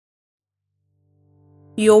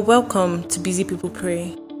You're welcome to Busy People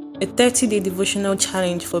Pray, a 30-day devotional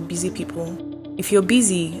challenge for busy people. If you're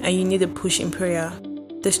busy and you need a push in prayer,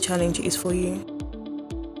 this challenge is for you.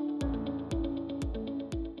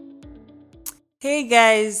 Hey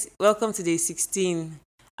guys, welcome to day 16.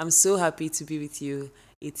 I'm so happy to be with you.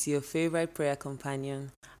 It's your favorite prayer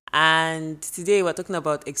companion. And today we're talking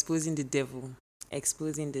about exposing the devil.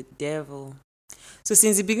 Exposing the devil. So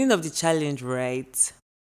since the beginning of the challenge, right?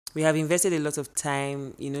 We have invested a lot of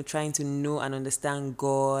time, trying to know and understand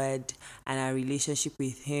God and our relationship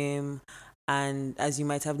with Him. And as you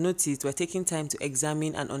might have noticed, we're taking time to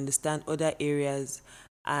examine and understand other areas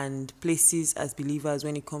and places as believers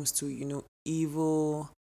when it comes to, evil,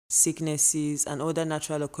 sicknesses, and other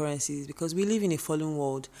natural occurrences, because we live in a fallen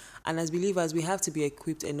world. And as believers, we have to be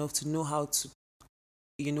equipped enough to know how to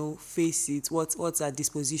face it, what's our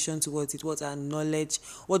disposition towards it, what's our knowledge,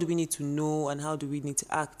 what do we need to know, and how do we need to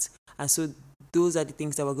act. And so those are the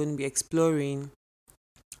things that we're going to be exploring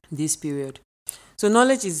this period. So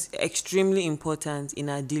knowledge is extremely important in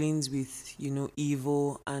our dealings with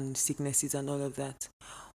evil and sicknesses and all of that.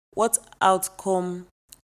 What outcome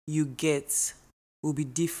you get will be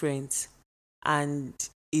different, and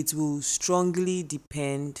it will strongly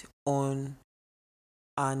depend on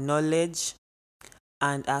our knowledge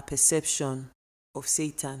and our perception of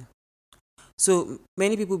Satan. So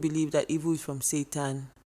many people believe that evil is from Satan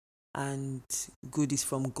and good is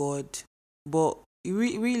from God. But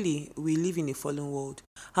really, we live in a fallen world.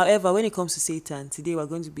 However, when it comes to Satan, today we're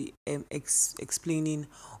going to be explaining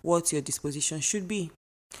what your disposition should be.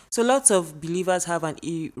 So lots of believers have an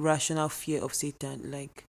irrational fear of Satan,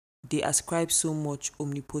 like they ascribe so much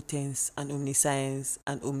omnipotence and omniscience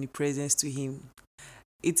and omnipresence to him.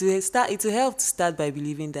 It will help to start by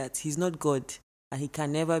believing that he's not God and he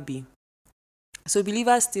can never be. So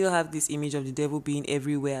believers still have this image of the devil being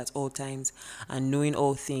everywhere at all times and knowing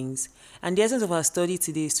all things. And the essence of our study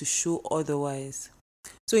today is to show otherwise.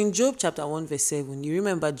 So in Job chapter 1 verse 7, you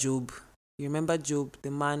remember Job? You remember Job,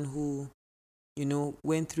 the man who,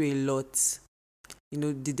 went through a lot.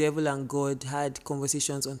 The devil and God had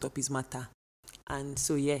conversations on top his matter. And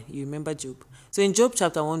so, you remember Job. So in Job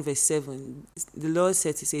chapter 1 verse 7, the Lord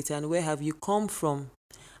said to Satan, "Where have you come from?"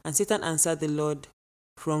 And Satan answered the Lord,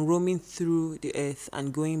 "From roaming through the earth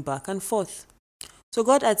and going back and forth." So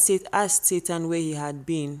God had asked Satan where he had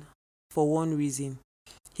been for one reason.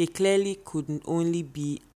 He clearly could only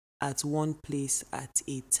be at one place at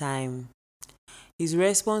a time. His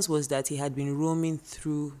response was that he had been roaming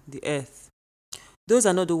through the earth. Those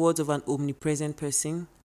are not the words of an omnipresent person.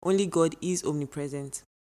 Only God is omnipresent.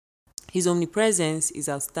 His omnipresence is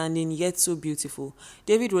outstanding yet so beautiful.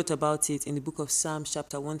 David wrote about it in the book of Psalms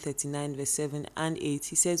chapter 139 verse 7 and 8.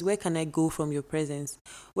 He says, "Where can I go from your presence?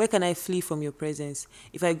 Where can I flee from your presence?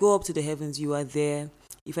 If I go up to the heavens, you are there.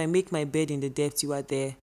 If I make my bed in the depths, you are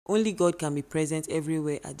there." Only God can be present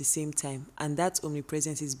everywhere at the same time. And that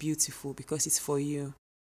omnipresence is beautiful because it's for you,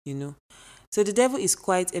 So the devil is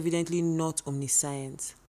quite evidently not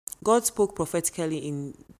omniscient. God spoke prophetically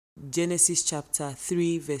in Genesis chapter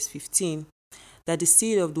 3 verse 15 that the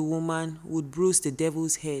seed of the woman would bruise the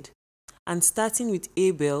devil's head. And starting with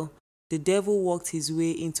Abel, the devil worked his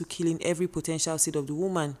way into killing every potential seed of the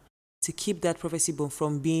woman to keep that prophecy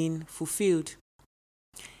from being fulfilled.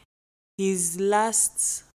 His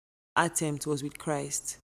last attempt was with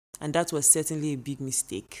Christ, and that was certainly a big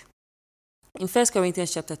mistake. In 1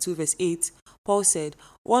 Corinthians chapter 2 verse 8, Paul said,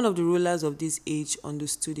 None of the rulers of this age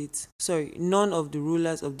understood it.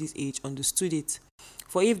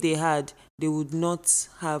 For if they had, they would not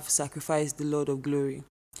have sacrificed the Lord of glory.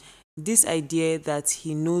 This idea that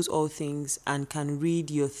he knows all things and can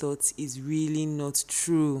read your thoughts is really not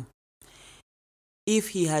true. If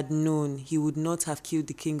he had known, he would not have killed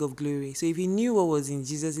the King of Glory. So if he knew what was in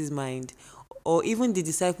Jesus' mind, or even the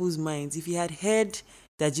disciples' minds, if he had heard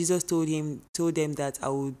that Jesus told them that I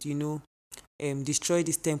would, destroy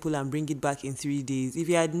this temple and bring it back in 3 days. If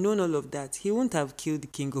he had known all of that, he wouldn't have killed the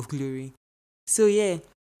King of Glory. So he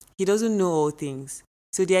doesn't know all things.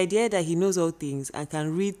 So the idea that he knows all things and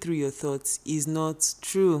can read through your thoughts is not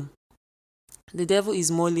true. The devil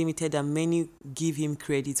is more limited than many give him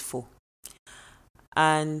credit for.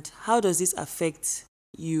 And how does this affect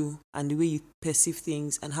you and the way you perceive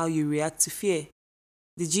things and how you react to fear?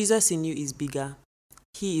 The Jesus in you is bigger.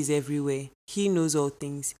 He is everywhere. He knows all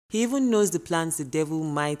things. He even knows the plans the devil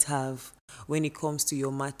might have when it comes to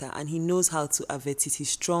your matter, and he knows how to avert it. He's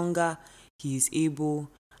stronger, he is able,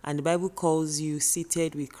 and the Bible calls you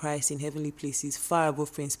seated with Christ in heavenly places, far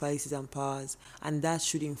above principalities and powers, and that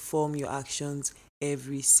should inform your actions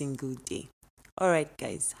every single day. All right,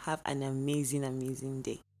 guys, have an amazing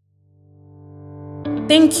day.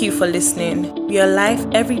 Thank you for listening. We are live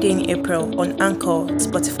every day in April on Anchor,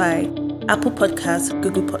 Spotify, Apple Podcasts,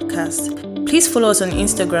 Google Podcasts. Please follow us on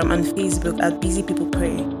Instagram and Facebook at Busy People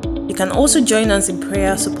Pray. You can also join us in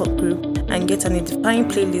prayer support group and get an edifying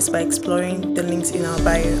playlist by exploring the links in our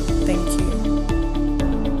bio. Thank you.